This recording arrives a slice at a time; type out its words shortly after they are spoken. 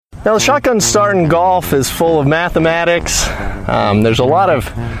Now, the shotgun start in golf is full of mathematics. There's a lot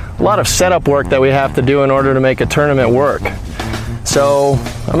of setup work that we have to do in order to make a tournament work. So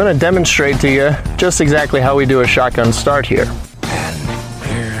I'm going to demonstrate to you just exactly how we do a shotgun start here. And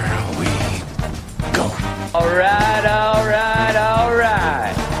here we go. All right, all right, all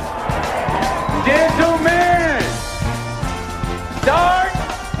right. Gentlemen, start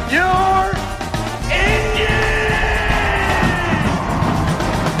your engine!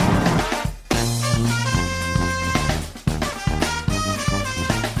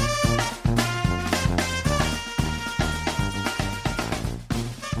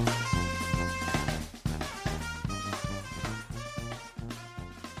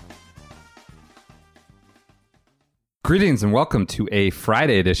 Greetings and welcome to a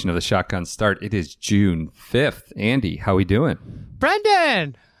Friday edition of the Shotgun Start. It is June 5th. Andy, how we doing?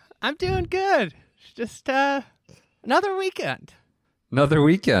 Brendan, I'm doing good. Just another weekend. Another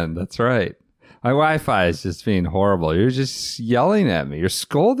weekend, that's right. My Wi-Fi is just being horrible. You're just yelling at me. You're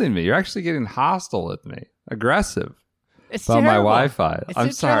scolding me. You're actually getting hostile with me. Aggressive It's about my terrible. Wi-Fi. It's I'm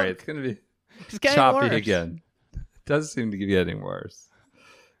a sorry. terrible- It's going to be It's getting choppy worse. again. It does seem to be getting worse.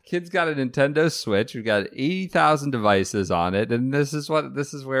 Kid's got a Nintendo Switch. We've got 80,000 devices on it, and this is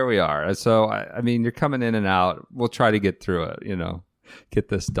where we are. So I mean, you're coming in and out. We'll try to get through it. Get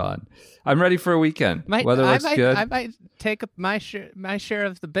this done. I'm ready for a weekend. Weather looks good. I might take up my share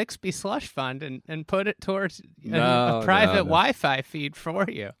of the Bixby slush fund and put it towards No, a private no. Wi-Fi feed for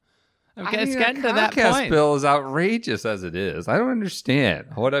you. It's the getting to that Comcast point. bill is outrageous as it is. I don't understand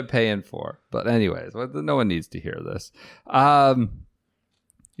what I'm paying for. But anyways, no one needs to hear this.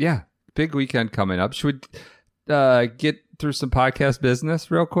 Yeah, big weekend coming up. Should we get through some podcast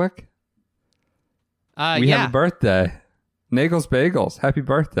business real quick? We have a birthday. Nagel's Bagels, happy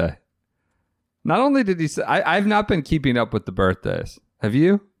birthday. Not only did he say, I've not been keeping up with the birthdays. Have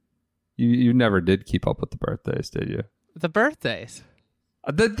you? You never did keep up with the birthdays, did you? The birthdays.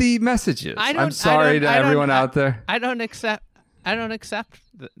 The messages. I don't- I'm sorry to everyone out there. I don't accept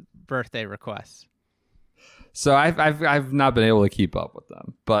the birthday requests. So I've not been able to keep up with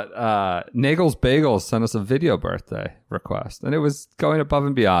them, but Nagel's Bagels sent us a video birthday request, and it was going above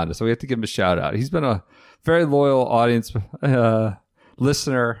and beyond. So we have to give him a shout out. He's been a very loyal audience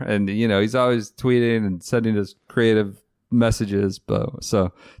listener, and he's always tweeting and sending us creative messages.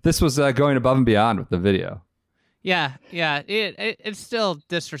 So this was going above and beyond with the video. Yeah. It's still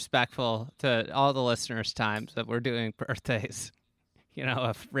disrespectful to all the listeners' times that we're doing birthdays,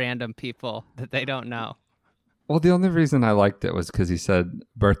 of random people that they don't know. Well, the only reason I liked it was because he said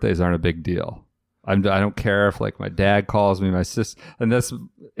birthdays aren't a big deal. I don't care if my dad calls me, my sister, and that's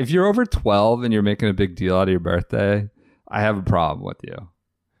if you're over 12 and you're making a big deal out of your birthday, I have a problem with you.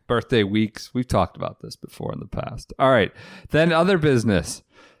 Birthday weeks, we've talked about this before in the past. All right, then other business.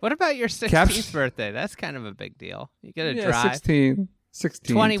 What about your 16th birthday? That's kind of a big deal. You get to drive. 16,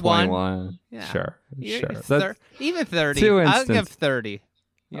 21. 21. Yeah. Sure. Even 30. Two I'll give instances. 30.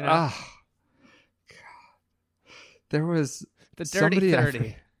 God. There was The dirty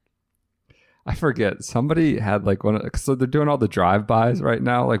 30. I forget. Somebody had so they're doing all the drive-bys right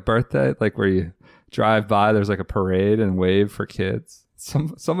now, birthday, where you drive by, there's a parade and wave for kids.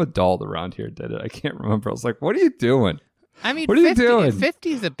 Some adult around here did it. I can't remember. I was like, what are you doing? I mean, what are you doing?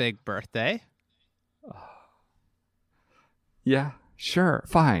 50 is a big birthday. Yeah, sure.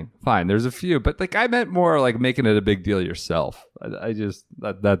 Fine. There's a few, but I meant more making it a big deal yourself. I just,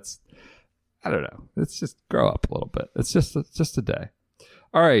 that's, I don't know. It's just grow up a little bit. It's just a day.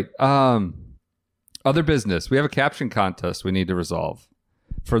 All right. Other business. We have a caption contest we need to resolve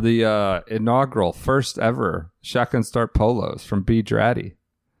for the inaugural first ever Shotgun Start polos from B. Dratty.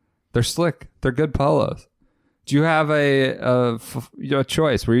 They're slick. They're good polos. Do you have a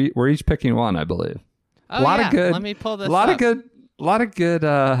choice? We're each picking one, I believe. Oh, a lot of good. Let me pull this A lot up. of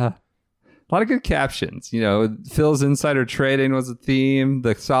good captions. Phil's insider trading was a theme.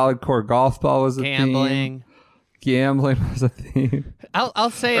 The solid core golf ball was a theme. Gambling was a theme. I'll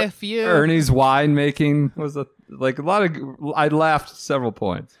say a few. Ernie's wine making was a lot of. I laughed several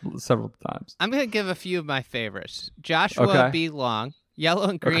times. I'm going to give a few of my favorites. Joshua B. Long. Yellow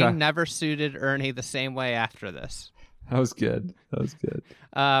and green never suited Ernie the same way after this. That was good.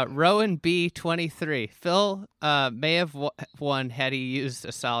 Rowan B. 23. Phil may have won had he used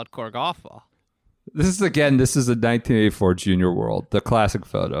a solid core golf ball. This is a 1984 Junior World, the classic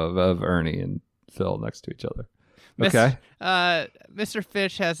photo of Ernie and Phil next to each other. Okay. Mr.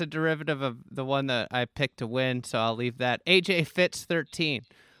 Fish has a derivative of the one that I picked to win, so I'll leave that. AJ Fitz 13.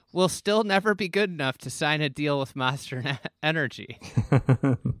 Will still never be good enough to sign a deal with Monster Energy.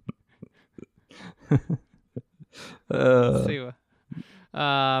 Let's see.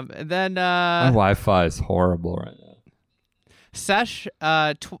 And then My Wi-Fi is horrible right now. Sesh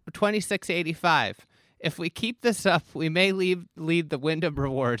 2685. If we keep this up, we may lead the Wyndham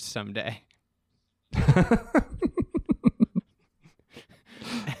Rewards someday.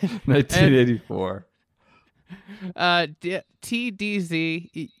 1984.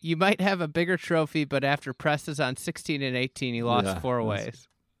 TDZ, you might have a bigger trophy, but after presses on 16 and 18, you lost four ways.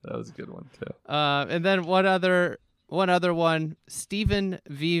 That was a good one too. And then one other one, Stephen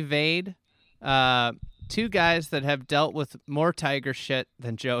V. Vade. Two guys that have dealt with more Tiger shit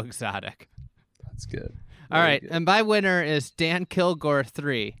than Joe Exotic. That's good. All right, and my winner is Dan Kilgore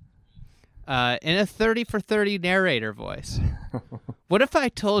 3. In a 30 for 30 narrator voice. What if I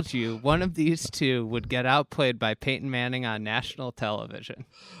told you one of these two would get outplayed by Peyton Manning on national television?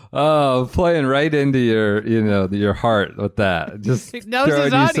 Oh, playing right into your heart with that. Just He knows throwing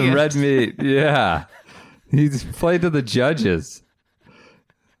his you audience. some red meat. Yeah. He's played to the judges.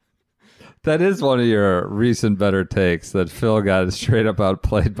 That is one of your recent better takes, that Phil got straight up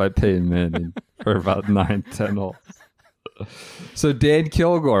outplayed by Peyton Manning for about 9-10 holes. So Dan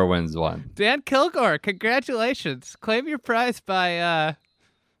Kilgore wins one. Dan Kilgore, congratulations. Claim your prize by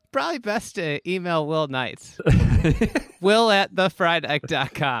probably best to email Will Knights.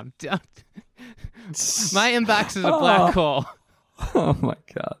 Will@thefriedegg.com. My inbox is a black hole. Oh my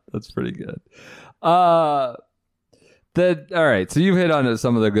God. That's pretty good. All right. So you hit on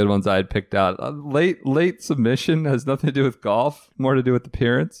some of the good ones I had picked out. Late submission has nothing to do with golf, more to do with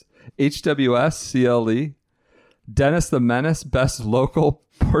appearance. HWS CLE. Dennis the Menace, best local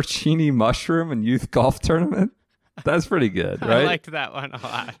porcini mushroom and youth golf tournament. That's pretty good, right? I liked that one a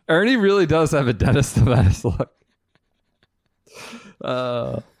lot. Ernie really does have a Dennis the Menace look. Did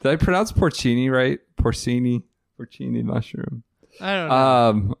I pronounce porcini right? Porcini mushroom. I don't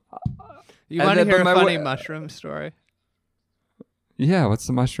know. You want to hear a funny mushroom story? Yeah, what's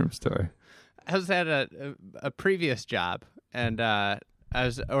the mushroom story? I was at a previous job, and I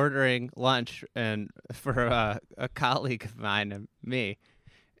was ordering lunch and for a colleague of mine and me,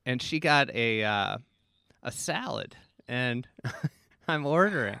 and she got a salad, and I'm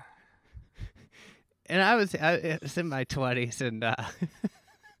ordering, and I was in my 20s, and I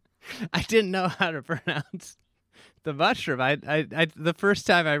didn't know how to pronounce the mushroom. I the first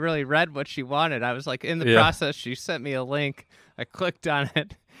time I really read what she wanted, I was like in the process. She sent me a link. I clicked on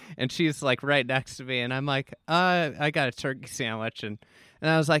it, and she's like right next to me, and I'm like, I got a turkey sandwich, and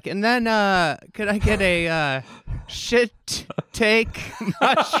I was like, and then could I get a shit take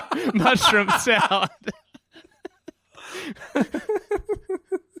mushroom salad?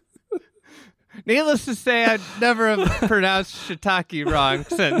 Needless to say, I'd never have pronounced shiitake wrong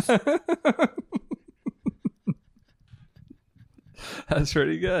since. That's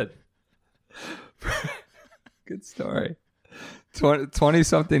pretty good. Good story.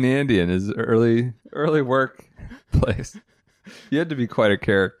 20-something Andy in his early workplace. You had to be quite a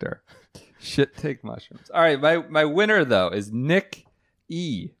character. Shit, take mushrooms. All right, my winner though is Nick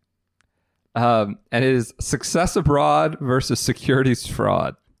E. And it is success abroad versus securities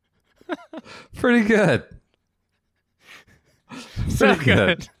fraud. Pretty good. So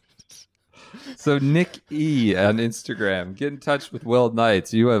good. So Nick E on Instagram, get in touch with Will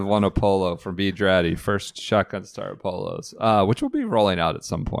Knights. You have won a polo from B. Draddy, first shotgun star polos, which will be rolling out at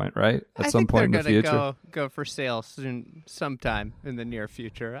some point, right? At some point in the future. They're go for sale soon, sometime in the near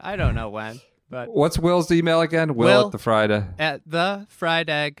future. I don't know when, but what's Will's email again? Will at the Friday at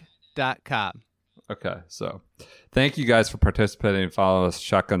thefriedegg.com. Okay, so thank you guys for participating and following us,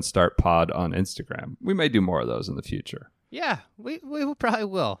 Shotgun Start Pod on Instagram. We may do more of those in the future. Yeah, we probably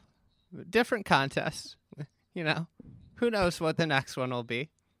will. Different contests, you know. Who knows what the next one will be?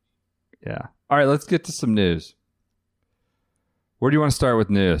 Yeah. All right, let's get to some news. Where do you want to start with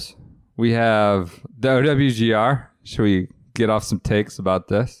news? We have the OWGR. Should we get off some takes about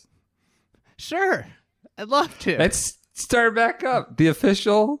this? Sure. I'd love to. Let's start back up. The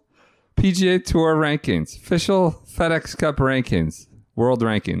official PGA Tour rankings, official FedEx Cup rankings, world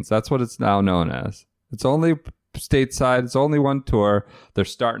rankings. That's what it's now known as. It's only stateside. It's only one tour. They're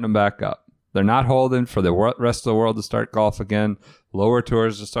starting them back up. They're not holding for the rest of the world to start golf again. Lower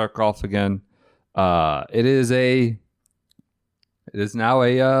tours to start golf again. It is now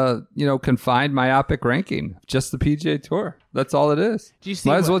a confined myopic ranking. Just the PGA Tour. That's all it is. Do you see?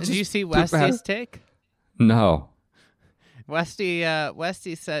 Did you see Westy's take? No. Westy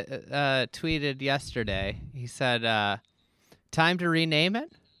said tweeted yesterday. He said, "Time to rename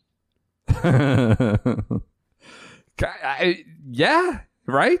it." Yeah,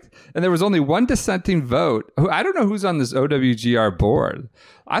 right? And there was only one dissenting vote. I don't know who's on this OWGR board.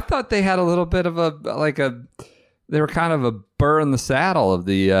 I thought they had a little bit of a they were kind of a burr in the saddle of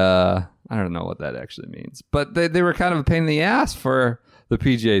the I don't know what that actually means, but they were kind of a pain in the ass for the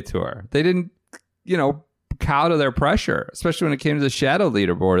PGA Tour. They didn't, cow to their pressure, especially when it came to the shadow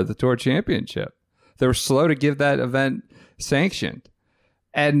leaderboard at the Tour Championship. They were slow to give that event sanctioned,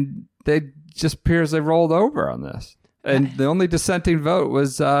 and they just appears they rolled over on this. And the only dissenting vote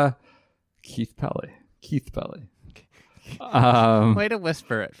was Keith Pelly. Way to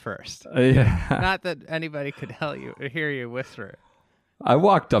whisper it first. Yeah. Not that anybody could hear you whisper it. I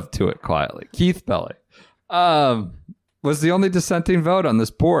walked up to it quietly. Keith Pelly was the only dissenting vote on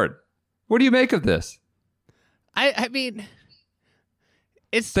this board. What do you make of this? I mean,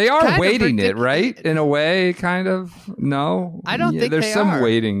 they are kind of weighting it, right? In a way, kind of. No, I don't think there's they some are.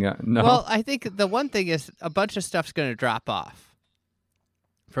 weighting. No. Well, I think the one thing is a bunch of stuff's going to drop off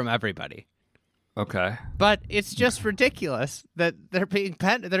from everybody. Okay. But it's just ridiculous that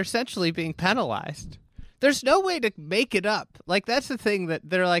they're essentially being penalized. There's no way to make it up. Like, that's the thing that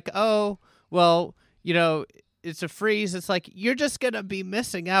they're like, oh, well, it's a freeze. It's like, you're just going to be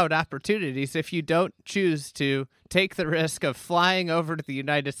missing out opportunities if you don't choose to take the risk of flying over to the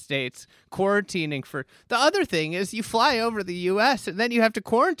United States, quarantining for... The other thing is you fly over the U.S. and then you have to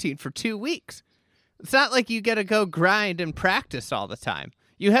quarantine for 2 weeks. It's not like you get to go grind and practice all the time.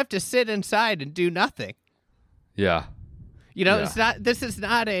 You have to sit inside and do nothing. Yeah. It's not... This is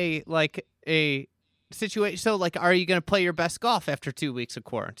not a situation. So, like, are you going to play your best golf after 2 weeks of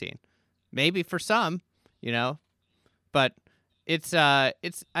quarantine? Maybe for some. But I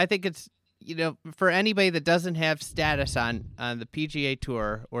think it's, for anybody that doesn't have status on the PGA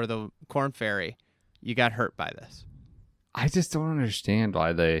Tour or the Korn Ferry, you got hurt by this. I just don't understand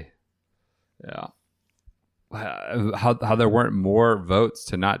why how there weren't more votes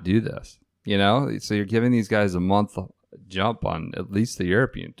to not do this, So you're giving these guys a month jump on at least the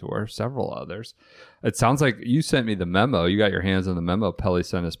European Tour, several others. It sounds like you sent me the memo. You got your hands on the memo Pelly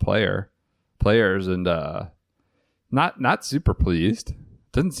sent his players, and not super pleased.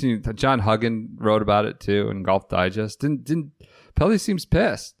 Doesn't seem. John Huggin wrote about it too in Golf Digest. Didn't Pelly seems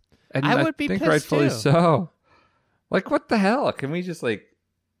pissed, and I would be think pissed rightfully too. so. Like, what the hell? Can we just I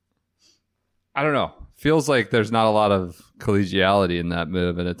don't know. Feels like there's not a lot of collegiality in that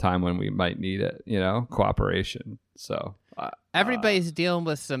move at a time when we might need it. Cooperation. So everybody's dealing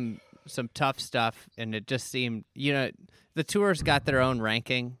with some tough stuff, and it just seemed the tour's got their own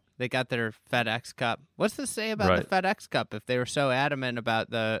ranking. They got their FedEx Cup. What's to say about the FedEx Cup if they were so adamant about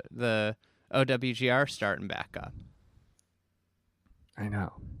the OWGR starting back up? I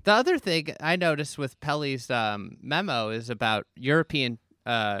know. The other thing I noticed with Pelly's memo is about European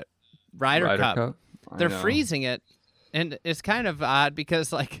Ryder Cup. They're freezing it, and it's kind of odd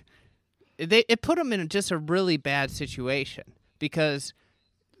because it put them in just a really bad situation because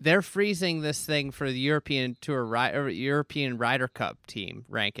they're freezing this thing for the European Tour or European Ryder Cup team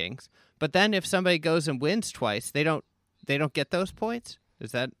rankings. But then if somebody goes and wins twice, they don't get those points.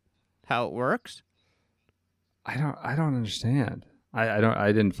 Is that how it works? I don't understand. I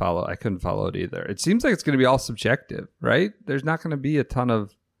didn't follow. I couldn't follow it either. It seems like it's going to be all subjective, right? There's not going to be a ton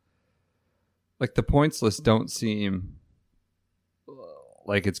of the points list don't seem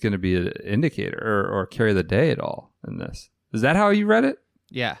like it's going to be an indicator or carry the day at all in this. Is that how you read it?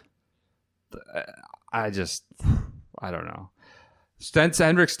 Yeah. I don't know.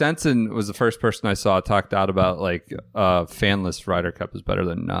 Henrik Stenson was the first person I saw talked out about fanless Ryder Cup is better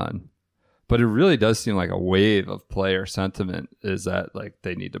than none. But it really does seem like a wave of player sentiment is that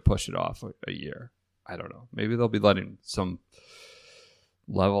they need to push it off a year. I don't know. Maybe they'll be letting some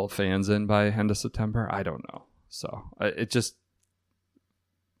level of fans in by end of September. I don't know. So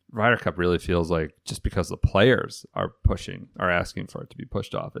Ryder Cup really feels like just because the players are asking for it to be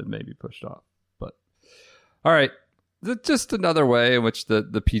pushed off, it may be pushed off. But all right, just another way in which the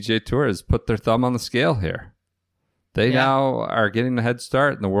PGA Tour has put their thumb on the scale here. They now are getting the head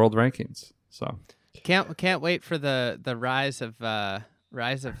start in the world rankings. So can't wait for the rise of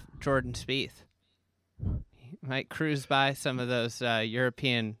Jordan Spieth. He might cruise by some of those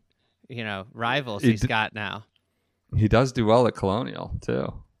European rivals he's got now. He does do well at Colonial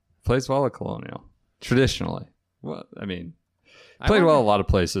too. Plays well at Colonial, traditionally. Well, I mean, played well a lot of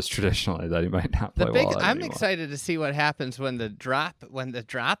places traditionally that he might not play well at I'm anymore. excited to see what happens when the drop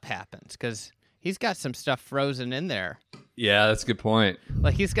happens because he's got some stuff frozen in there. Yeah, that's a good point.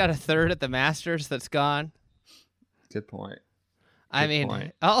 He's got a third at the Masters that's gone. Good point. I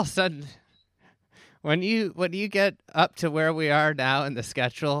mean, all of a sudden, when you get up to where we are now in the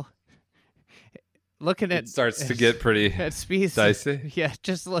schedule. Looking at it starts to get pretty dicey. Yeah, it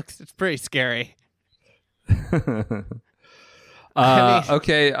just it's pretty scary.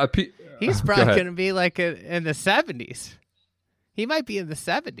 Okay. He's probably going to be like in the 70s. He might be in the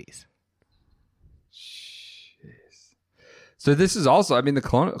 70s. Jeez. So this is also, I mean, the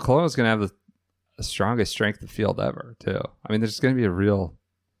Colonial is going to have the strongest strength of field ever, too. I mean, there's going to be a real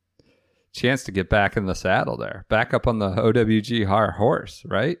chance to get back in the saddle there. Back up on the OWGR horse,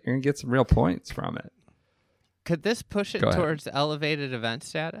 right? You're going to get some real points from it. Could this push it towards elevated event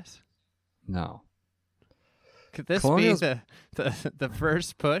status? No. Could this be the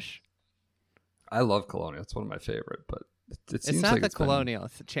first push? I love Colonial. It's one of my favorite, but it seems it's not like the Colonial.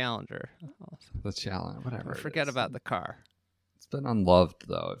 It's the Challenger. The Challenger, whatever. Forget about the car. It's been unloved,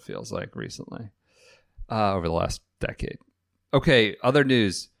 though, it feels like, recently. Over the last decade. Okay, other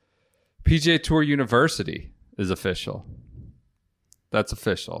news. PGA Tour University is official. That's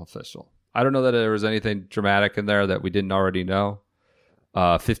official. I don't know that there was anything dramatic in there that we didn't already know.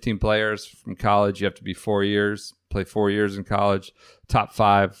 15 players from college. You have to be 4 years, play 4 years in college. Top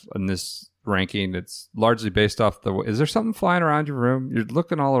 5 in this ranking. It's largely based off the... Is there something flying around your room? You're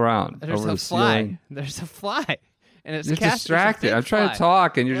looking all around. There's a fly. There's a fly. And it's you're distracted. I'm trying to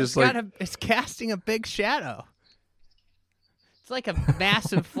talk, and you're just like... It's casting a big shadow. It's like a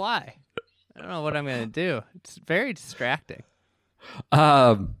massive fly. I don't know what I'm going to do. It's very distracting.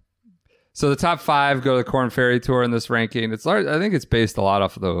 So the top 5 go to the Korn Ferry Tour in this ranking. It's large, I think it's based a lot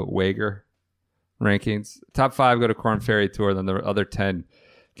off of the OWGR rankings. Top 5 go to Korn Ferry Tour. Then the other 10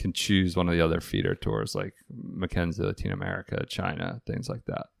 can choose one of the other feeder tours, like Mackenzie, Latin America, China, things like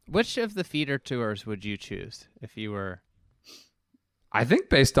that. Which of the feeder tours would you choose if you were? I think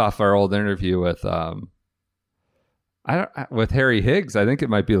based off our old interview with with Harry Higgs, I think it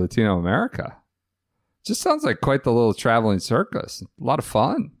might be Latino America. Just sounds like quite the little traveling circus. A lot of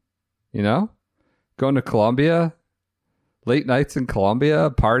fun, you know? Going to Colombia, late nights in Colombia,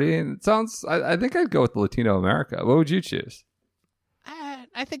 partying. It sounds, I think I'd go with Latino America. What would you choose?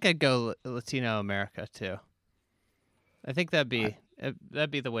 I think I'd go Latino America too. I think that'd be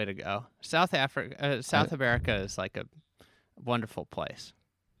the way to go. South America is like a wonderful place.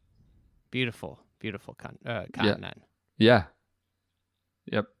 Beautiful continent. Yeah.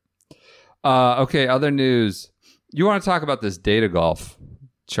 Yep. Okay, other news. You want to talk about this data golf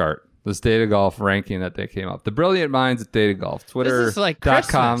chart, this data golf ranking that they came up. The brilliant minds at data golf.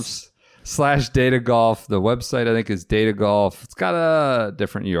 Twitter.com/data golf. The website, I think, is data golf. It's got a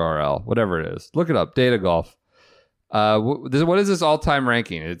different URL, whatever it is. Look it up, data golf. What is this all-time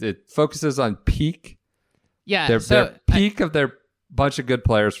ranking? It focuses on peak. Yeah. Their peak of their bunch of good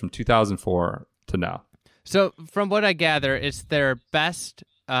players from 2004 to now. So from what I gather, it's their best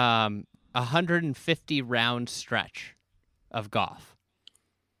 150 round stretch of golf.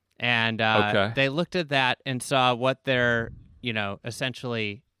 And they looked at that and saw what their,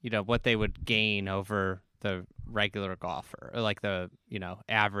 essentially, what they would gain over the regular golfer, or like the,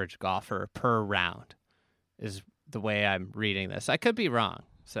 average golfer per round is the way I'm reading this. I could be wrong.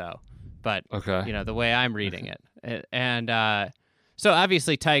 But the way I'm reading it. And so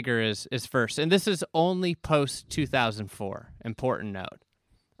obviously Tiger is first, and this is only post 2004. Important note.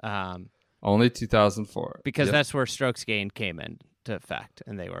 Only 2004, because that's where strokes gained came into effect,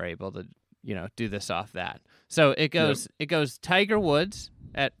 and they were able to do this off that. So it goes Tiger Woods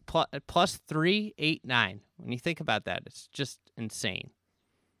at plus 389. When you think about that, it's just insane.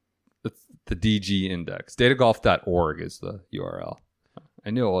 It's the DG index. Datagolf.org is the URL.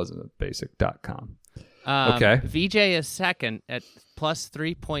 I knew it wasn't a basic.com. Okay. VJ is second at plus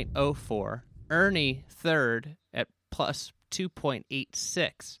 3.04. Ernie third at plus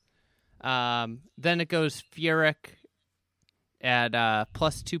 2.86. Then it goes Furyk at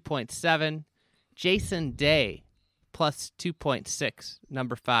plus 2.7. Jason Day plus 2.6,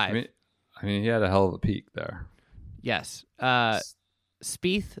 number 5. I mean, he had a hell of a peak there. Yes.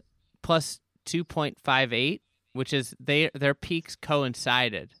 Spieth plus 2.58, which is their peaks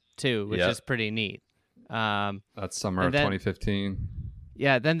coincided too, which is pretty neat. That's summer of 2015.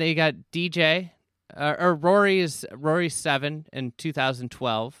 Yeah, then they got DJ. Rory's 7 in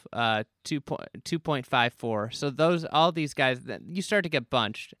 2012, 2.54. So all these guys, you start to get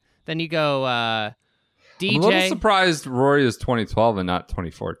bunched. Then you go DJ. I'm a little surprised Rory is 2012 and not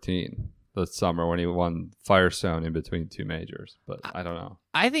 2014. The summer when he won Firestone in between 2 majors, but I don't know.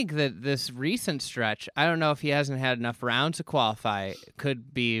 I think that this recent stretch, I don't know if he hasn't had enough rounds to qualify,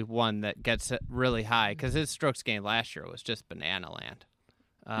 could be one that gets really high, because his strokes gained last year was just banana land.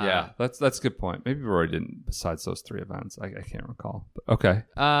 Yeah, that's a good point. Maybe Rory didn't, besides those 3 events. I can't recall. But okay.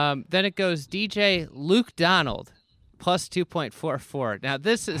 Then it goes DJ Luke Donald, plus 2.44. Now,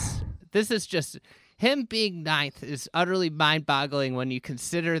 this is just... Him being 9th is utterly mind-boggling when you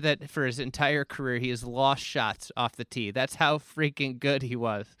consider that for his entire career he has lost shots off the tee. That's how freaking good he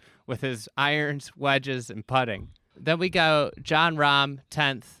was with his irons, wedges, and putting. Then we go John Rahm,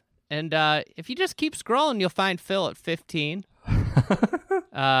 10th. And if you just keep scrolling, you'll find Phil at 15.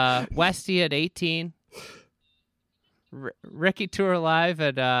 Westy at 18. Ricky Tour Live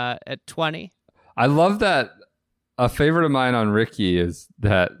at 20. I love that. A favorite of mine on Ricky is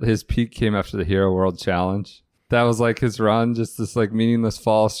that his peak came after the Hero World Challenge. That was like his run, just this like meaningless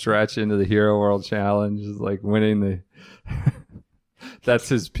fall stretch into the Hero World Challenge, is like winning the. That's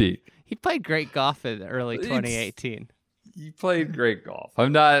his peak. He played great golf in early 2018. He played great golf.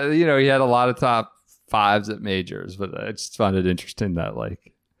 I'm not, he had a lot of top fives at majors, but I just found it interesting that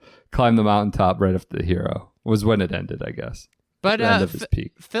like climbed the mountaintop right after the Hero was when it ended, I guess. But the end of his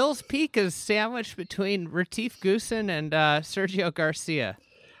peak. Phil's peak is sandwiched between Retief Goosen and Sergio Garcia.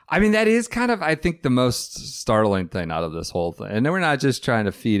 I mean, that is kind of, I think, the most startling thing out of this whole thing. And we're not just trying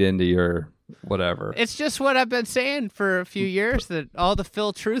to feed into your whatever. It's just what I've been saying for a few years, that all the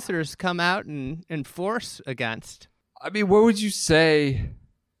Phil truthers come out and enforce against. I mean, what would you say?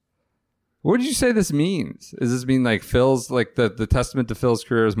 What would you say this means? Does this mean like Phil's, like the testament to Phil's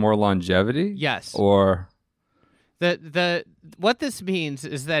career is more longevity? Yes. Or what this means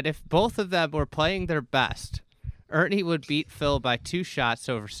is that if both of them were playing their best, Ernie would beat Phil by 2 shots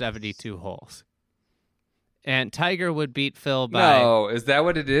over 72 holes. And Tiger would beat Phil by... No, is that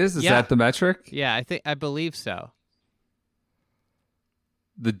what it is? Is that the metric? Yeah, I believe so.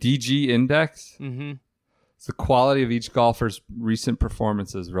 The DG index? Mm-hmm. It's the quality of each golfer's recent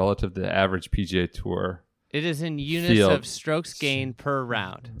performances relative to the average PGA Tour. It is in units of strokes gained per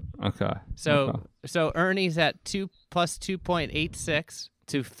round. Okay. So Ernie's at 2 plus 2.86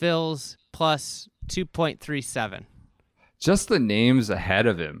 to Phil's plus 2.37. Just the names ahead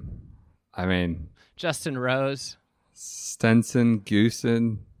of him. I mean, Justin Rose, Stenson,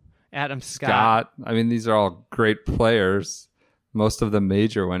 Goosen, Adam Scott. I mean, these are all great players. Most of them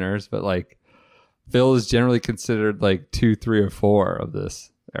major winners, but like Phil is generally considered like 2, 3, or 4 of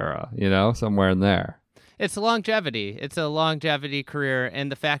this era. Somewhere in there. It's longevity. It's a longevity career,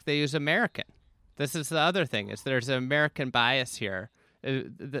 and the fact that he was American. This is the other thing, is there's an American bias here.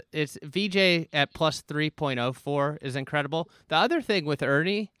 It's VJ at plus 3.04 is incredible. The other thing with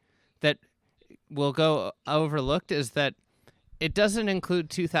Ernie that will go overlooked is that it doesn't include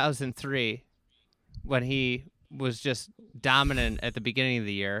 2003 when he was just dominant at the beginning of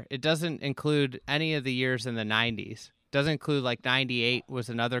the year. It doesn't include any of the years in the 90s. Doesn't include like 98 was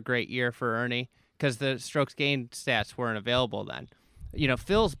another great year for Ernie, because the strokes gained stats weren't available then.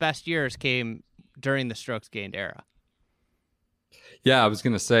 Phil's best years came during the strokes gained era. Yeah, I was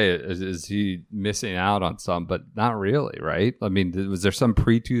going to say, is he missing out on some, but not really, right? I mean, was there some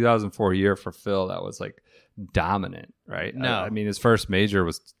pre-2004 year for Phil that was like dominant, right? No. I mean, his first major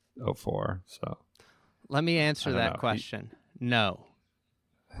was 04, so. Let me answer that question. No.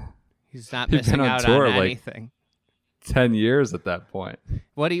 He's not He'd missing been on out tour on like anything. 10 years at that point.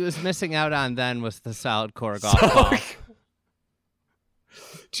 What he was missing out on then was the solid core golf ball.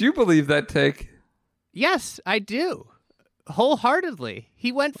 Do you believe that take? Yes, I do. Wholeheartedly.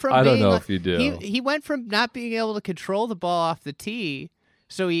 He went from I don't know if you do. He went from not being able to control the ball off the tee,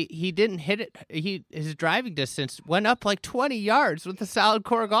 so he didn't hit it. His driving distance went up like 20 yards with the solid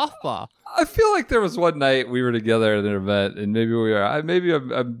core golf ball. I feel like there was one night we were together at an event, and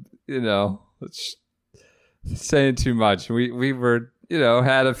I'm saying too much. We were,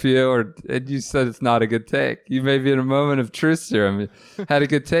 had a few, and you said it's not a good take. You may be in a moment of truth serum. Had a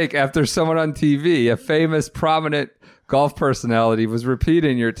good take after someone on TV, a famous, prominent golf personality, was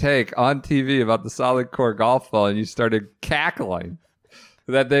repeating your take on TV about the solid core golf ball, and you started cackling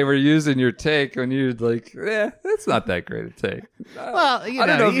that they were using your take when you're like, that's not that great a take. Well, I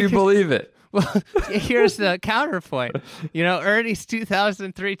don't know if you believe it. Well, here's the counterpoint. Ernie's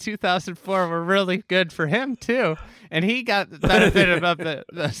 2003, 2004 were really good for him, too. And he got the benefit of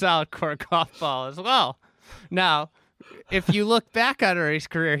the solid core golf ball as well. Now, if you look back on Ernie's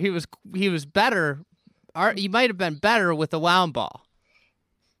career, he was better. He might have been better with the wound ball.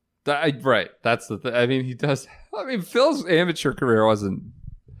 Right. That's the thing. I mean, he does. I mean, Phil's amateur career wasn't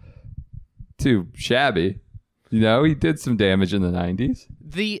too shabby. He did some damage in the 90s.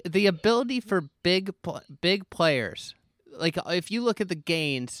 The ability for big players, like if you look at the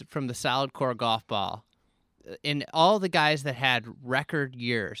gains from the solid core golf ball, in all the guys that had record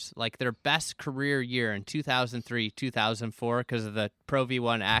years, like their best career year in 2003, 2004, because of the Pro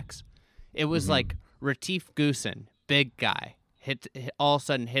V1X, it was like Retief Goosen, big guy, hit all of a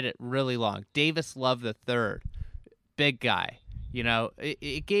sudden hit it really long. Davis Love III, big guy.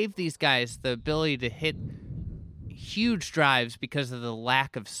 It gave these guys the ability to hit huge drives because of the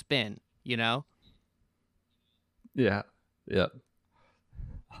lack of spin, Yeah.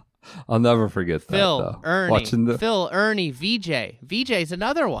 I'll never forget that. Phil, though. Ernie, Watching Phil, Ernie, VJ. VJ's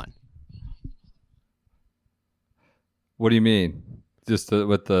another one. What do you mean? Just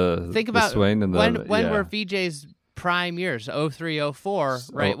with the Think about the swing and the when yeah. were VJ's prime years? 03, 04,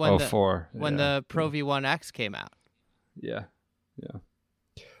 right? When 04, when yeah. the Pro V1X came out. Yeah.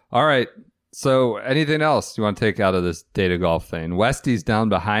 All right. So, anything else you want to take out of this data golf thing? Westy's down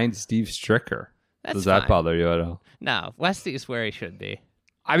behind Steve Stricker. That's Does that fine. bother you at all? No, Westy's where he should be.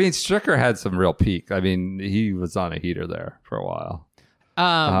 I mean, Stricker had some real peak. I mean, he was on a heater there for a while.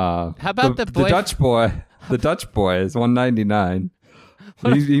 How about the boy? The Dutch boy? The Dutch boy is 199.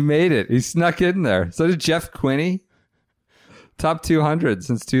 He made it. He snuck in there. So did Jeff Quinney. Top 200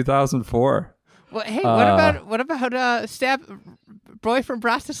 since 2004. Well, hey, what about boy from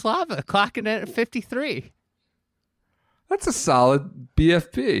Bratislava clocking in at 53? That's a solid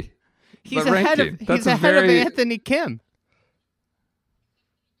BFP. He's But ahead ranking. of That's he's a ahead very- of Anthony Kim.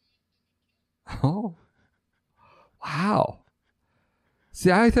 Oh, wow.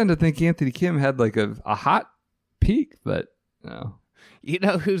 See, I tend to think Anthony Kim had like a hot peak, but no. You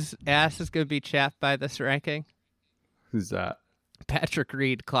know whose ass is going to be chapped by this ranking? Who's that? Patrick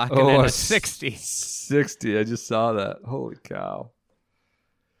Reed clocking in at 60. 60. I just saw that. Holy cow.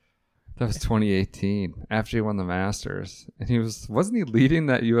 That was 2018 after he won the Masters. And wasn't he leading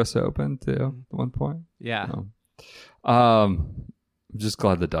that US Open too at one point? Yeah. No. I'm just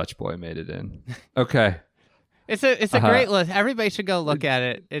glad the Dutch boy made it in. Okay. It's a great list. Everybody should go look at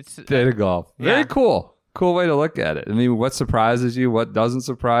it. It's Data golf. Very yeah. cool. Cool way to look at it. I mean, what surprises you? What doesn't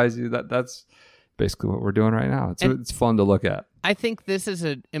surprise you? That's basically what we're doing right now. It's fun to look at. I think this is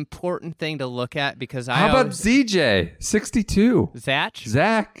an important thing to look at because How about ZJ? 62.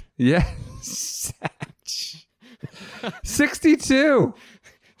 Zach. Yeah. Zach. 62.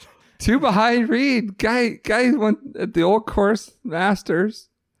 2 behind Reed. Guy went at the Old Course Masters.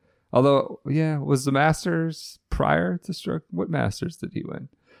 Although, yeah, was the Masters prior to Stroke? What Masters did he win?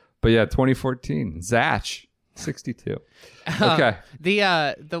 But yeah, 2014. Zach. 62. Okay.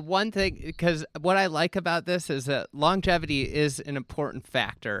 The one thing, because what I like about this is that longevity is an important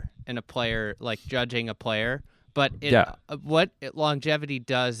factor in a player, like judging a player. But what longevity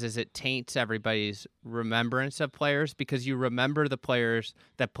does is it taints everybody's remembrance of players because you remember the players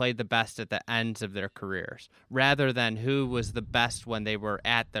that played the best at the ends of their careers rather than who was the best when they were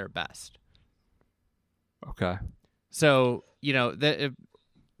at their best. Okay. So,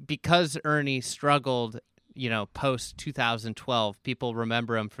 because Ernie struggled, post 2012, people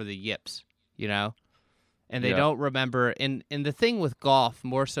remember him for the yips, and they don't remember. And the thing with golf,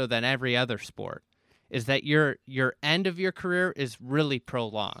 more so than every other sport, is that your end of your career is really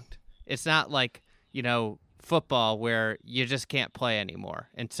prolonged. It's not like, football where you just can't play anymore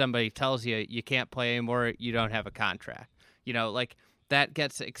and somebody tells you you can't play anymore, you don't have a contract. Like that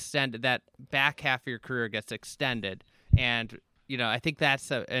gets extended, that back half of your career gets extended. And, I think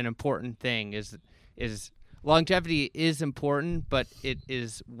that's an important thing is longevity is important, but it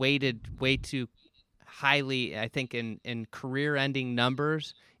is weighted way too highly, I think, in career-ending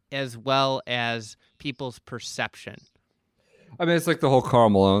numbers as well as people's perception. I mean, it's like the whole Karl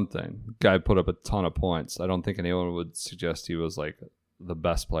Malone thing. Guy put up a ton of points. I don't think anyone would suggest he was like the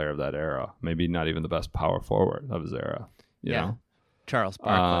best player of that era. Maybe not even the best power forward of his era. You know? Charles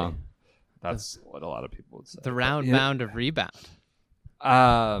Barkley. That's what a lot of people would say. The round mound of rebound.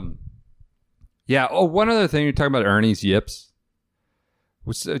 Yeah. Oh, one other thing, you're talking about Ernie's yips.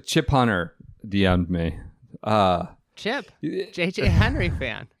 Which Chip Hunter DM'd me. Chip, JJ Henry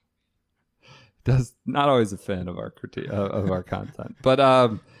fan. Does not always a fan of our critique of our content, but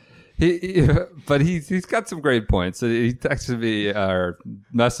he's got some great points. So he texted me or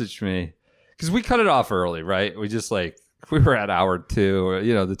messaged me because we cut it off early, right? We just we were at hour 2,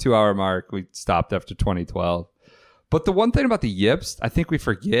 the 2-hour mark. We stopped after 2012. But the one thing about the yips, I think we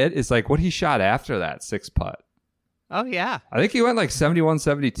forget is what he shot after that 6 putt. Oh yeah, I think he went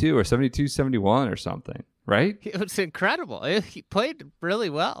 71-72 or 72-71 or something, right? It was incredible. He played really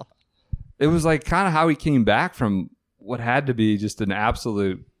well. It was kind of how he came back from what had to be just an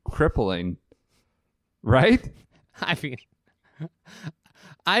absolute crippling, right? I mean,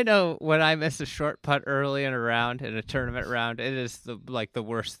 I know when I miss a short putt early in a tournament round, it is the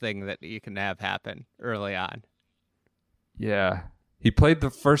worst thing that you can have happen early on. Yeah. He played the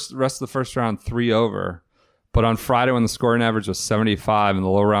rest of the first round 3 over, but on Friday when the scoring average was 75 and the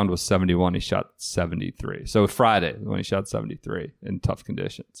low round was 71, he shot 73. So Friday when he shot 73 in tough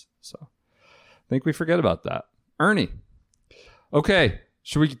conditions. So I think we forget about that. Ernie. Okay.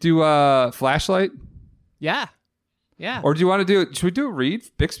 Should we do a flashlight? Yeah. Yeah. Or do you want to should we do a read?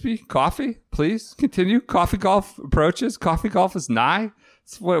 Bixby? Coffee? Please continue. Coffee golf approaches. Coffee golf is nigh.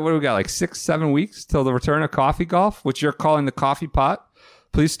 What do we got? Like 6-7 weeks till the return of coffee golf, which you're calling the coffee pot.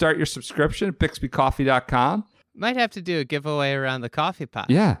 Please start your subscription at BixbyCoffee.com. Might have to do a giveaway around the coffee pot.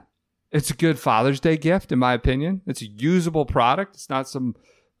 Yeah. It's a good Father's Day gift, in my opinion. It's a usable product. It's not some,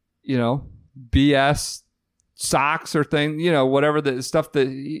 BS socks or thing, whatever the stuff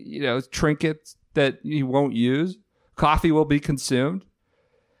that, trinkets that you won't use. Coffee will be consumed.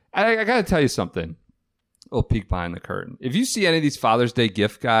 I got to tell you something. A little peek behind the curtain. If you see any of these Father's Day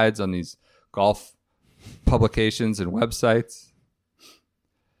gift guides on these golf publications and websites,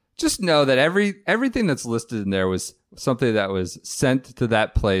 just know that everything that's listed in there was something that was sent to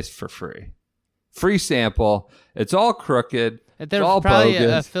that place for free. Free sample. It's all crooked. There's it's all probably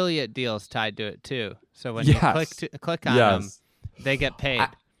bogus. affiliate deals tied to it too. So when you click on them, they get paid.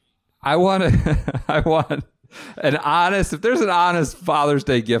 I want an honest. If there's an honest Father's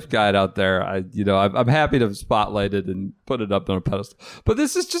Day gift guide out there, I'm happy to spotlight it and put it up on a pedestal. But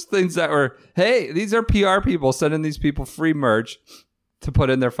this is just things that were, hey, these are PR people sending these people free merch to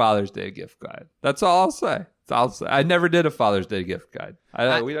put in their Father's Day gift guide. That's all I'll say. I never did a Father's Day gift guide.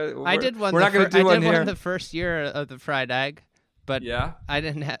 I did one. We're not going to do one here. I did one the first year of the fried egg, but yeah, I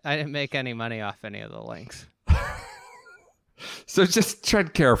didn't make any money off any of the links. So just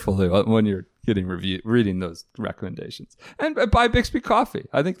tread carefully when you're reading those recommendations, and buy Bixby coffee.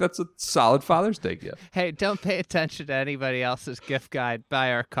 I think that's a solid Father's Day gift. Hey, don't pay attention to anybody else's gift guide.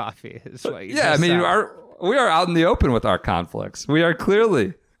 Buy our coffee. Is what you yeah, I mean, we are out in the open with our conflicts. We are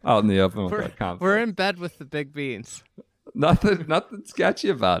clearly out in the open with our conflicts. We're in bed with the big beans. Nothing sketchy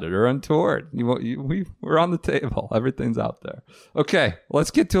about it or untoward. We're on the table. Everything's out there. Okay, let's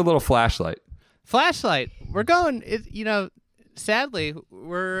get to a little flashlight. Flashlight. We're going. Sadly,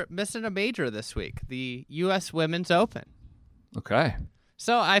 we're missing a major this week. The U.S. Women's Open. Okay.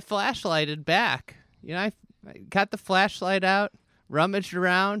 So I flashlighted back. I got the flashlight out, rummaged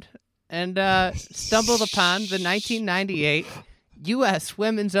around, and stumbled upon the 1998 U.S.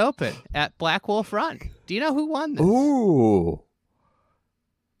 Women's Open at Black Wolf Run. Do you know who won this? Ooh.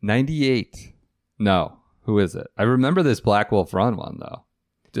 98. No. Who is it? I remember this Black Wolf Run one, though,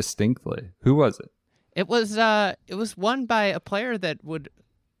 distinctly. Who was it? It was won by a player that would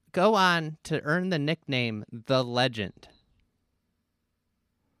go on to earn the nickname The Legend.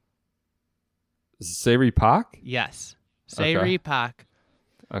 Se Ri Pak? Yes. Se Ri Pak.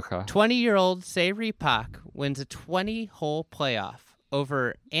 Okay. 20-year-old Se Ri Pak wins a 20-hole playoff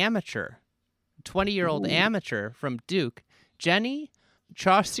over 20-year-old amateur from Duke, Jenny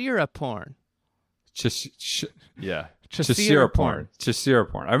Chasiraporn. Yeah. Chasiraporn.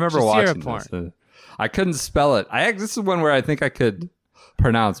 I remember watching this. I couldn't spell it. This is one where I think I could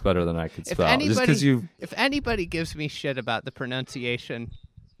pronounce better than I could spell. If anybody gives me shit about the pronunciation,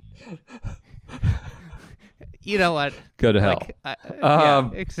 you know what? Go to hell.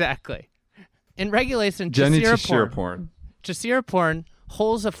 Yeah, exactly. In regulation, Jenny Chasiraporn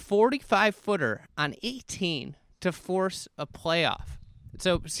holds a 45-footer on 18 to force a playoff.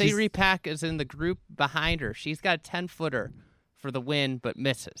 So Se Ri Pak is in the group behind her. She's got a 10-footer for the win, but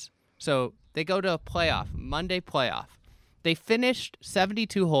misses. So they go to a Monday playoff. They finished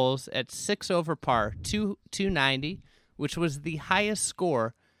 72 holes at 6 over par, 290, which was the highest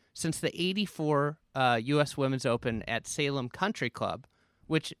score since the 84 U.S. Women's Open at Salem Country Club,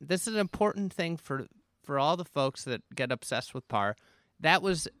 which this is an important thing for all the folks that get obsessed with par. That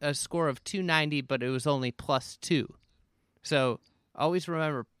was a score of 290, but it was only +2. So always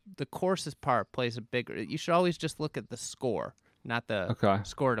remember, the course's par plays a bigger. You should always just look at the score, not the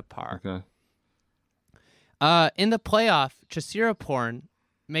score to par. Okay. In the playoff, Chasiraporn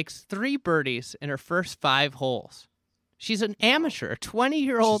makes 3 birdies in her first 5 holes. She's an amateur, a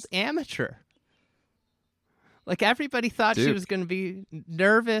 20-year-old amateur. Like, everybody thought she was going to be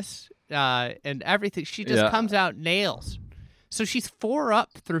nervous and everything. She just comes out nails. So she's 4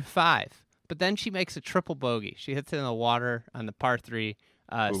 up through 5, but then she makes a triple bogey. She hits it in the water on the par 3,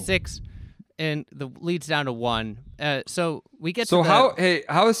 6, and leads down to 1. So we get to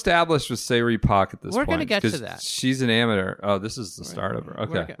how established was Se Ri Pak at this point? We're going to get to that. She's an amateur. Oh, this is the start of her.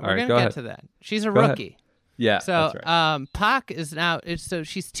 Okay. We're going to get to that. She's a rookie. Yeah. So that's right. Pak is now. So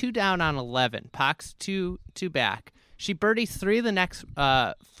she's 2 down on 11. Pak's two back. She birdies 3 of the next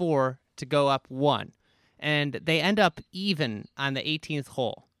 4 to go up 1, and they end up even on the 18th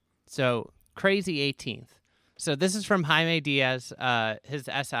hole. So crazy 18th. So this is from Jaime Diaz, his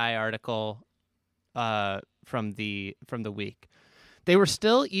SI article from the week. They were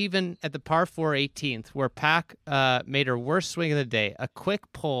still even at the par 4 18th, where Pak made her worst swing of the day, a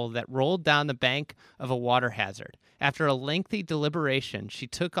quick pull that rolled down the bank of a water hazard. After a lengthy deliberation, she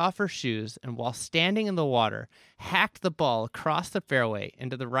took off her shoes and, while standing in the water, hacked the ball across the fairway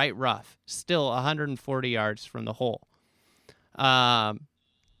into the right rough, still 140 yards from the hole. From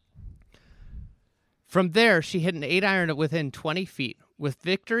there, she hit an 8-iron at within 20 feet. With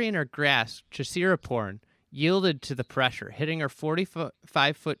victory in her grasp, Chasiraporn yielded to the pressure, hitting her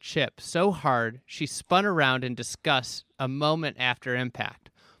 45-foot chip so hard she spun around in disgust a moment after impact.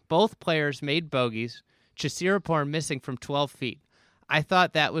 Both players made bogeys, Chasiraporn missing from 12 feet. I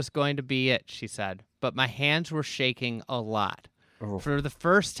thought that was going to be it, she said, but my hands were shaking a lot. Oh. For the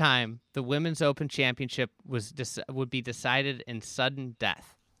first time, the Women's Open Championship would be decided in sudden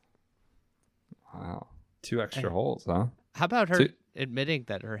death. Wow. 2 extra holes, huh? How about her admitting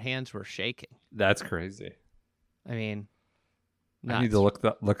that her hands were shaking? That's crazy. I mean, I need to look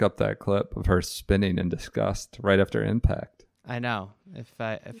up that clip of her spinning in disgust right after impact. I know. If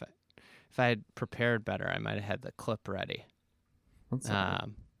I had prepared better, I might have had the clip ready.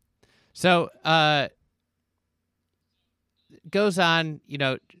 So goes on.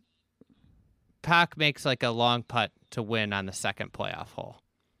 Pak makes like a long putt to win on the second playoff hole.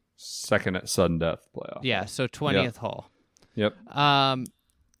 Second at sudden death playoff. Yeah, so 20th hole. Yep.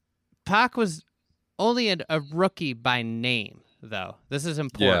 Pak was only a rookie by name, though. This is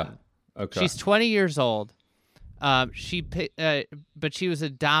important. Yeah. Okay. She's 20 years old. But she was a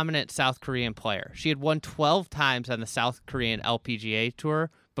dominant South Korean player. She had won 12 times on the South Korean LPGA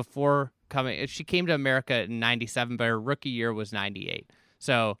tour before coming. She came to America in '97, but her rookie year was '98.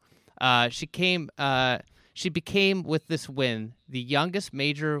 So she became, with this win, the youngest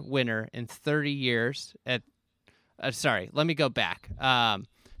major winner in 30 years. Let me go back.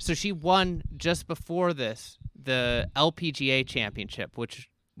 So she won just before this the LPGA championship, which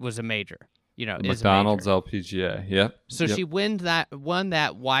was a major. McDonald's LPGA. Yep. So she won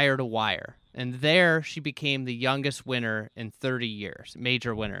that wire to wire, and there she became the youngest winner in 30 years,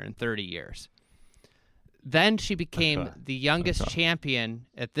 major winner in 30 years. Then she became the youngest champion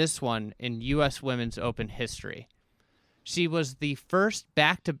at this one in U.S. Women's Open history. She was the first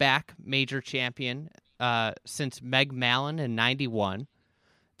back-to-back major champion since Meg Mallon in '91,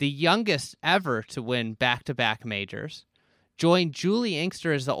 the youngest ever to win back-to-back majors. Joined Julie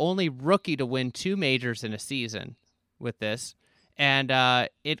Inkster as the only rookie to win 2 majors in a season with this. And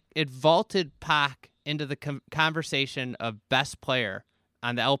it vaulted Pak into the conversation of best player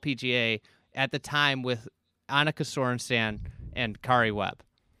on the LPGA at the time with Annika Sorenstam and Kari Webb.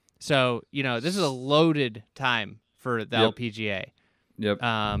 So, this is a loaded time for the LPGA. Yep.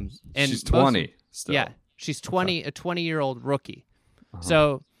 And she's 20 still. Yeah, she's 20, a 20-year-old rookie.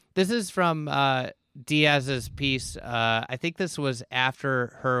 So this is from Diaz's piece. I think this was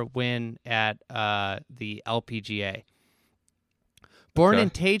after her win at the LPGA. Born in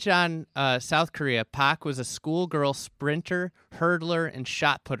Daejeon, South Korea, Pak was a schoolgirl sprinter, hurdler, and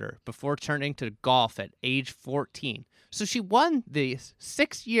shot putter before turning to golf at age 14. So she won these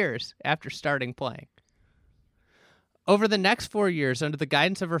 6 years after starting playing. Over the next 4 years, under the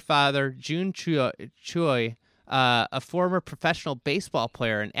guidance of her father, Jun Choi, a former professional baseball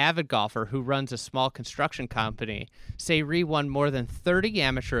player and avid golfer who runs a small construction company, Se Ri won more than 30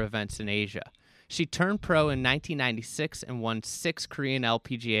 amateur events in Asia. She turned pro in 1996 and won 6 Korean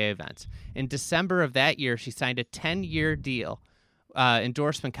LPGA events. In December of that year, she signed a 10-year deal,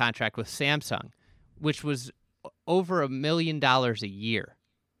 endorsement contract with Samsung, which was over $1 million a year.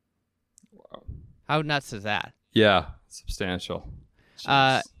 Wow. How nuts is that? Yeah, substantial.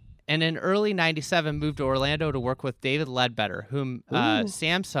 And in early 97, moved to Orlando to work with David Ledbetter, whom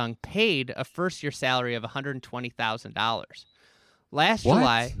Samsung paid a first-year salary of $120,000. Last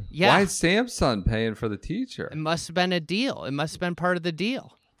July, why is Samsung paying for the teacher? It must have been a deal. It must have been part of the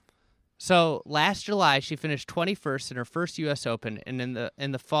deal. So last July, she finished 21st in her first U.S. Open, and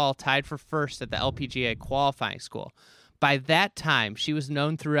in the fall, tied for first at the LPGA qualifying school. By that time, she was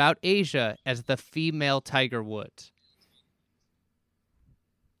known throughout Asia as the female Tiger Woods.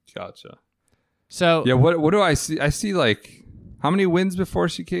 Gotcha. So yeah, what do I see? I see like how many wins before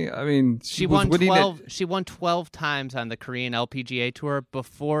she came? I mean, she won 12. She won 12 times on the Korean LPGA tour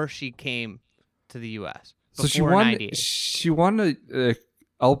before she came to the U.S. So she won. She won a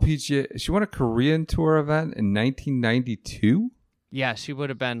LPGA. She won a Korean tour event in 1992. Yeah, she would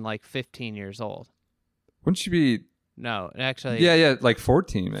have been like 15 years old. Wouldn't she be? No, actually. Yeah, like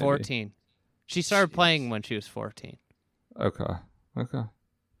 14 maybe. 14. She started playing when she was 14. Okay.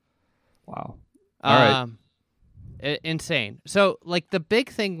 Wow. All right. Insane. So, like, the big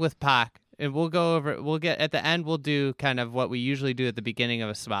thing with Pak and we'll go over. We'll get at the end. We'll do kind of what we usually do at the beginning of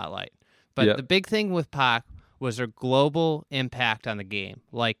a spotlight. But the big thing with Pak was her global impact on the game.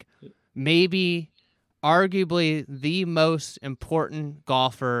 Like maybe, arguably, the most important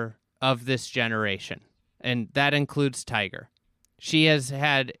golfer of this generation, and that includes Tiger. She has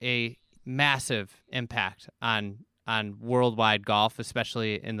had a massive impact on worldwide golf,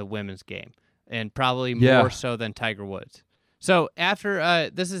 especially in the women's game, and probably more so than Tiger Woods. So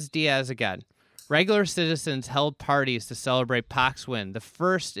after this is Diaz again. Regular citizens held parties to celebrate Pak's win, the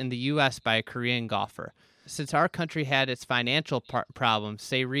first in the U.S. by a Korean golfer. Since our country had its financial problems,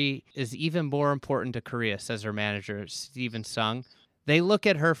 Se Ri is even more important to Korea, says her manager, Stephen Sung. They look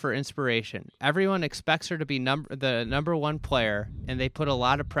at her for inspiration. Everyone expects her to be the number one player, and they put a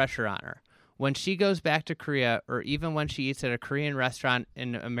lot of pressure on her. When she goes back to Korea, or even when she eats at a Korean restaurant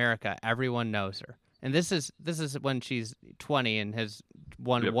in America, everyone knows her. And this is when she's 20 and has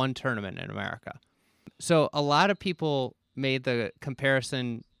won one tournament in America. So a lot of people made the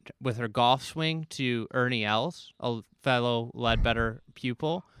comparison with her golf swing to Ernie Els, a fellow Ledbetter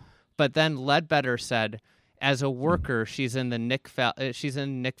pupil. But then Ledbetter said, as a worker, she's in Nick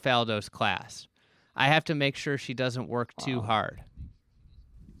Faldo's class. I have to make sure she doesn't work too hard.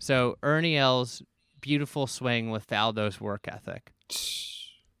 So Ernie Els' beautiful swing with Faldo's work ethic.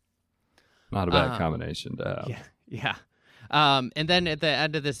 Not a bad combination to have. Yeah. And then at the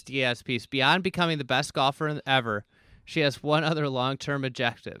end of this Diaz piece, beyond becoming the best golfer ever, she has one other long-term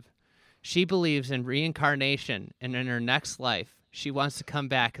objective. She believes in reincarnation, and in her next life, she wants to come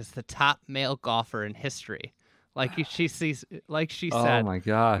back as the top male golfer in history. She said, oh my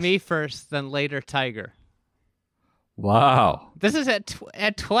gosh, me first, then later Tiger. Wow. This is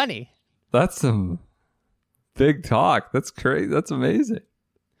at 20. That's some big talk. That's great. That's amazing.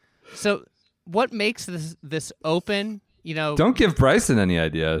 So what makes this open, Don't give Bryson any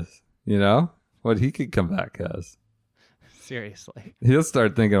ideas, what he could come back as. Seriously. He'll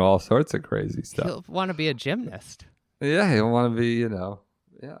start thinking of all sorts of crazy stuff. He'll want to be a gymnast. Yeah, he'll want to be,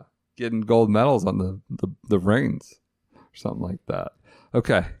 getting gold medals on the rings or something like that.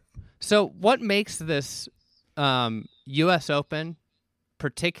 Okay. So what makes this U.S. Open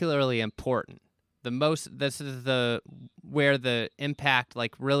particularly important? This is where the impact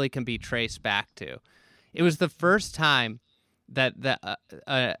really can be traced back to. It was the first time that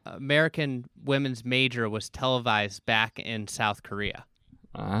the American women's major was televised back in South Korea.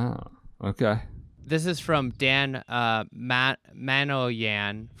 Ah, okay. This is from Dan Manoyan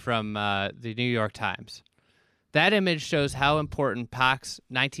from the New York Times. That image shows how important Pak's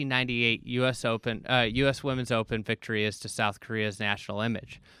 1998 U.S. Women's Open victory is to South Korea's national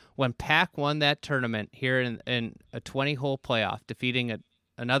image. When Pak won that tournament here in a 20-hole playoff, defeating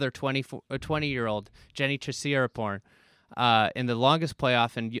another 20-year-old, Jenny Chisiraporn, in the longest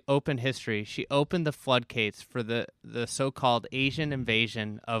playoff in Open history, she opened the floodgates for the so-called Asian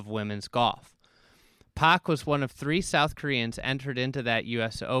invasion of women's golf. Pak was one of 3 South Koreans entered into that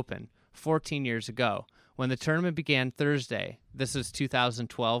U.S. Open 14 years ago. When the tournament began Thursday, this is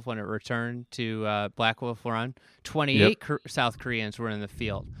 2012 when it returned to Black Wolf Run, 28 South Koreans were in the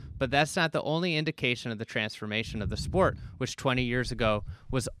field. But that's not the only indication of the transformation of the sport, which 20 years ago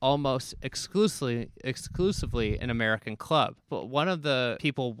was almost exclusively an American club. But one of the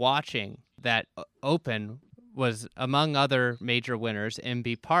people watching that Open was, among other major winners,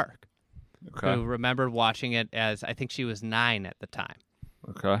 MB Park, who remembered watching it as, I think she was 9 at the time.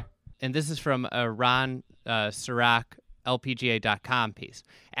 Okay. And this is from a Ron Sirac, LPGA.com piece.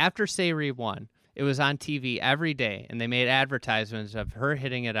 After Se Ri won, it was on TV every day, and they made advertisements of her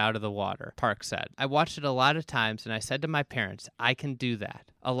hitting it out of the water, Park said. I watched it a lot of times, and I said to my parents, I can do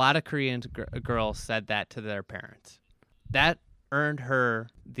that. A lot of Korean girls said that to their parents. That earned her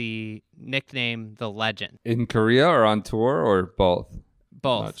the nickname The Legend. In Korea or on tour or both?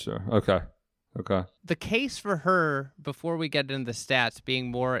 Both. Not sure. Okay. The case for her, before we get into the stats,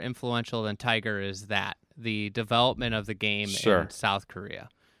 being more influential than Tiger is that the development of the game in South Korea.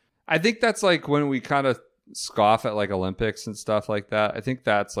 I think that's when we kind of scoff at Olympics and stuff like that. I think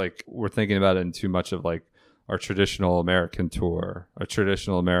that's we're thinking about it in too much of our traditional American tour, our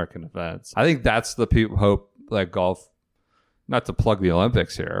traditional American events. I think that's the people hope golf, not to plug the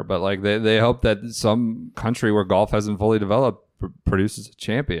Olympics here, but they hope that some country where golf hasn't fully developed produces a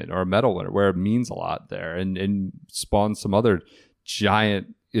champion or a medal winner where it means a lot there and spawns some other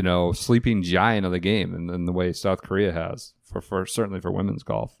giant, sleeping giant of the game in the way South Korea has for certainly for women's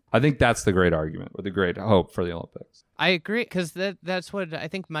golf. I think that's the great argument or the great hope for the Olympics. I agree, because that's what I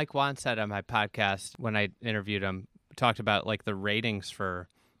think Mike Wan said on my podcast when I interviewed him, talked about the ratings for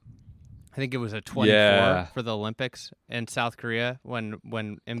I think it was a 24 for the Olympics in South Korea when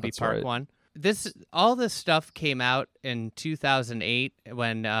MB Park won. All this stuff came out in 2008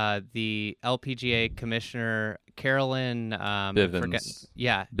 when the LPGA commissioner Carolyn Bivens.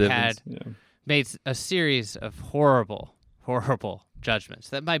 had made a series of horrible judgments.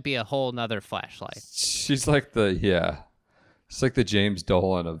 That might be a whole nother flashlight. She's like it's like the James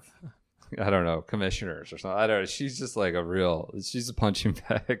Dolan of, I don't know, commissioners or something. I don't know. She's just like she's a punching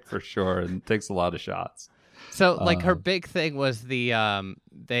bag for sure, and takes a lot of shots. So, like, her big thing was the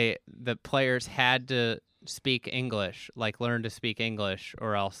players had to speak English, like learn to speak English,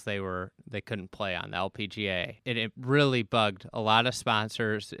 or else they couldn't play on the LPGA. It really bugged a lot of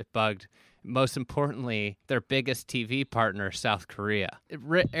sponsors. It bugged, most importantly, their biggest TV partner, South Korea.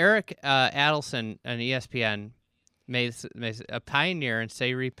 Eric Adelson on ESPN made a pioneer in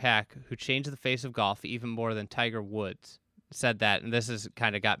Se Ri Pak who changed the face of golf even more than Tiger Woods, said that, and this has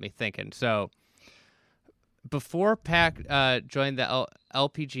kind of got me thinking. So, before Pak joined the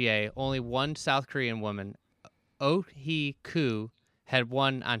LPGA, only one South Korean woman, Oh Hee-koo, had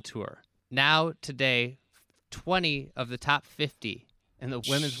won on tour. Now, today, 20 of the top 50 in the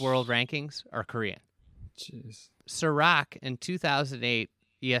women's world rankings are Korean. Jeez. Sirac, in 2008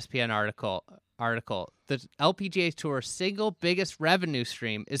 ESPN article, the LPGA Tour's single biggest revenue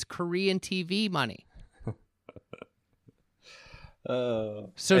stream is Korean TV money.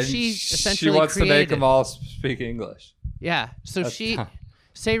 So she essentially wants to make them all speak English. Yeah. So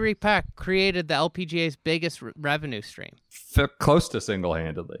Se Ri Pak created the LPGA's biggest revenue stream. Close to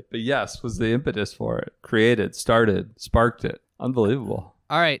single-handedly, but yes, was the impetus for it. Created, started, sparked it. Unbelievable.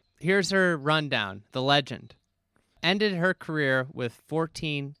 All right. Here's her rundown. The legend ended her career with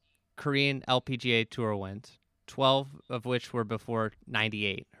 14 Korean LPGA Tour wins, 12 of which were before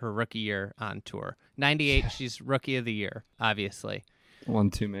 98, her rookie year on tour. 98, she's Rookie of the Year, obviously.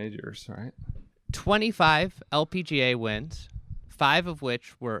 Won 2 majors, right? 25 LPGA wins, 5 of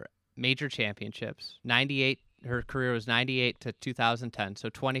which were major championships. 98, her career was 98 to 2010, so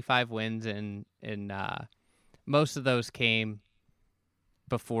 25 wins, in most of those came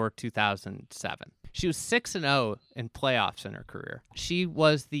before 2007. She was 6-0 in playoffs in her career. She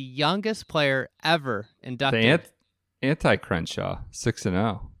was the youngest player ever inducted. The anti-Crenshaw,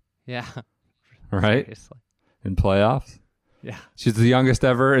 6-0. Yeah. Right? Seriously. In playoffs? Yeah. She's the youngest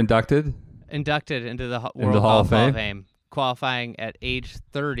ever inducted Into the World Hall of Fame, qualifying at age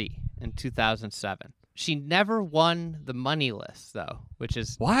 30 in 2007. She never won the money list, though, which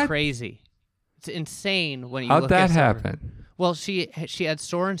is crazy. It's insane when you look at How'd that happen? Well, she had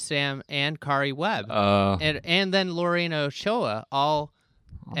Soren Sam and Kari Webb, and then Lorena Ochoa all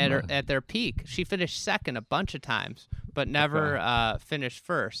at their peak. She finished second a bunch of times, but never finished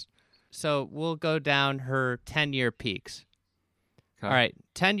first. So we'll go down her 10-year peaks. Okay. All right,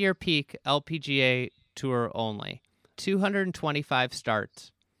 10-year peak LPGA Tour only. 225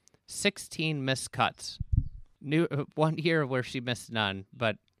 starts, 16 missed cuts. 1 year where she missed none,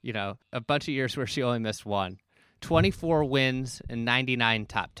 but a bunch of years where she only missed one. 24 wins and 99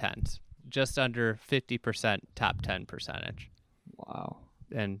 top 10s, just under 50% top 10 percentage. Wow.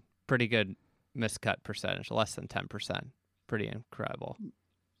 And pretty good miscut percentage, less than 10%. Pretty incredible.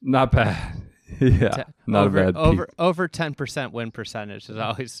 Not bad. Yeah, not a bad peak. Over 10% win percentage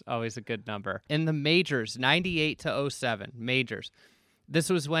is always a good number. In the majors, 98 to 07 majors. This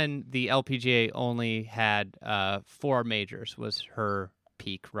was when the LPGA only had 4 majors was her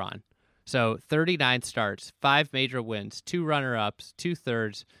peak run. So 39 starts, 5 major wins, 2 runner-ups, 2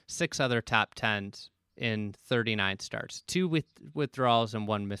 thirds, 6 other top 10s in 39 starts, 2 withdrawals and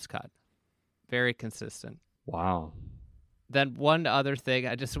 1 miscut. Very consistent. Wow. Then one other thing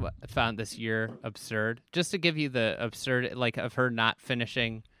I just found this year absurd, just to give you the absurd, like, of her not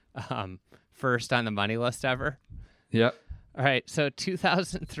finishing first on the money list ever. Yep. All right, so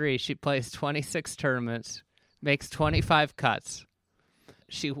 2003, she plays 26 tournaments, makes 25 cuts.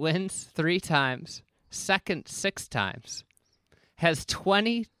 She wins 3 times, second 6 times, has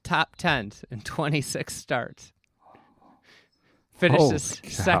 20 top 10s in 26 starts, finishes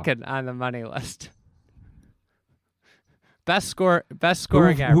second on the money list. Best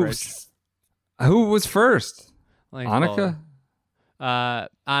scoring average. Who was first? Annika?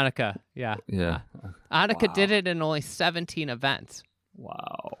 Annika, yeah. Yeah. Annika did it in only 17 events.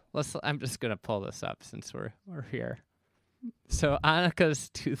 Wow. I'm just going to pull this up since we're here. So Annika's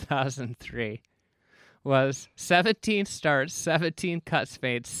 2003 was 17 starts, 17 cuts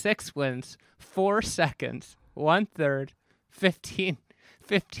made, 6 wins, 4 seconds, 1 third, 15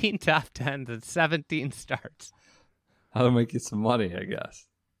 top 10s, and 17 starts. How to make you some money, I guess.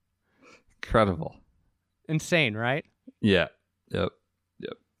 Incredible. Insane, right? Yeah. Yep.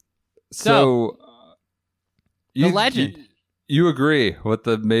 So the legend. You agree with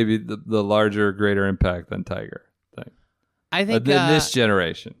maybe the larger, greater impact than Tiger thing? I think in this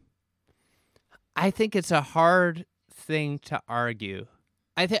generation. I think it's a hard thing to argue.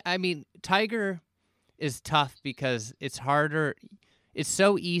 I mean, Tiger is tough because it's harder. It's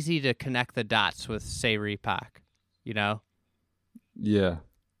so easy to connect the dots with Se Ri Pak, you know? Yeah.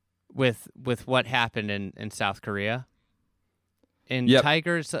 With what happened in South Korea. And Yep.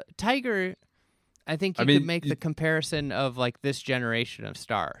 Tiger, I think you could make the comparison of like this generation of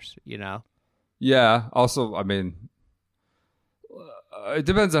stars, you know? Yeah. Also, I mean, it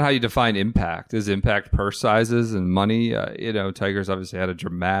depends on how you define impact. Is impact purse sizes and money? Tiger's obviously had a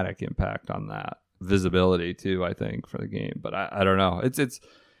dramatic impact on that. Visibility too, I think, for the game. But I don't know.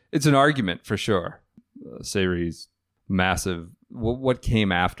 It's an argument for sure. Se Ri's massive. What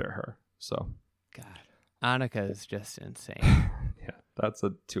came after her? So, God, Annika is just insane. yeah, that's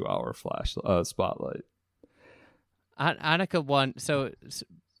a 2-hour flash spotlight. Annika won. So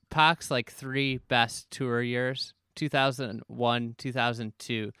Pak's like 3 best tour years: 2001,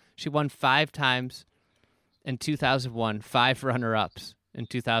 2002. She won 5 times. In 2001, 5 runner-ups. In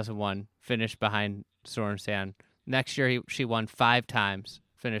 2001, finished behind Sorenstam. Next year, she won 5 times,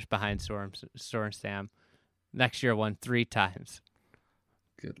 finished behind Sorenstam. Next year, won 3 times.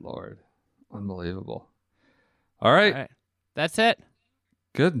 Good Lord. Unbelievable. All right. That's it.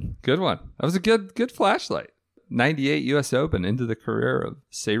 Good one. That was a good flashlight. 98 U.S. Open into the career of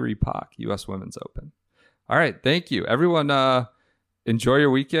Se Ri Pak, U.S. Women's Open. All right. Thank you. Everyone, enjoy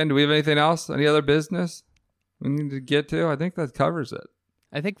your weekend. Do we have anything else? Any other business we need to get to? I think that covers it.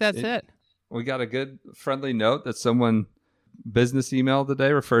 I think that's it. We got a good friendly note that someone business email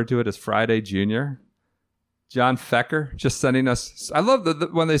today referred to it as Friday Junior. John Fecker just sending us. I love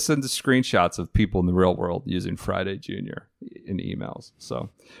when they send the screenshots of people in the real world using Friday Junior in emails. So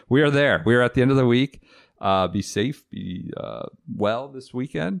we are there. We are at the end of the week. Be safe, be well this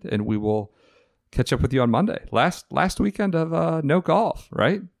weekend, and we will catch up with you on Monday. Last weekend of no golf,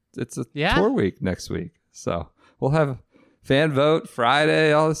 right? It's a tour week next week. So we'll have fan vote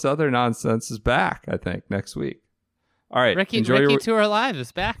Friday. All this other nonsense is back, I think, next week. All right. Ricky Tour Live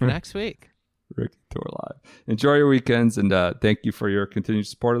is back next week. Ricky Tour Live. Enjoy your weekends, and thank you for your continued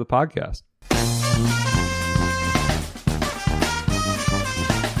support of the podcast.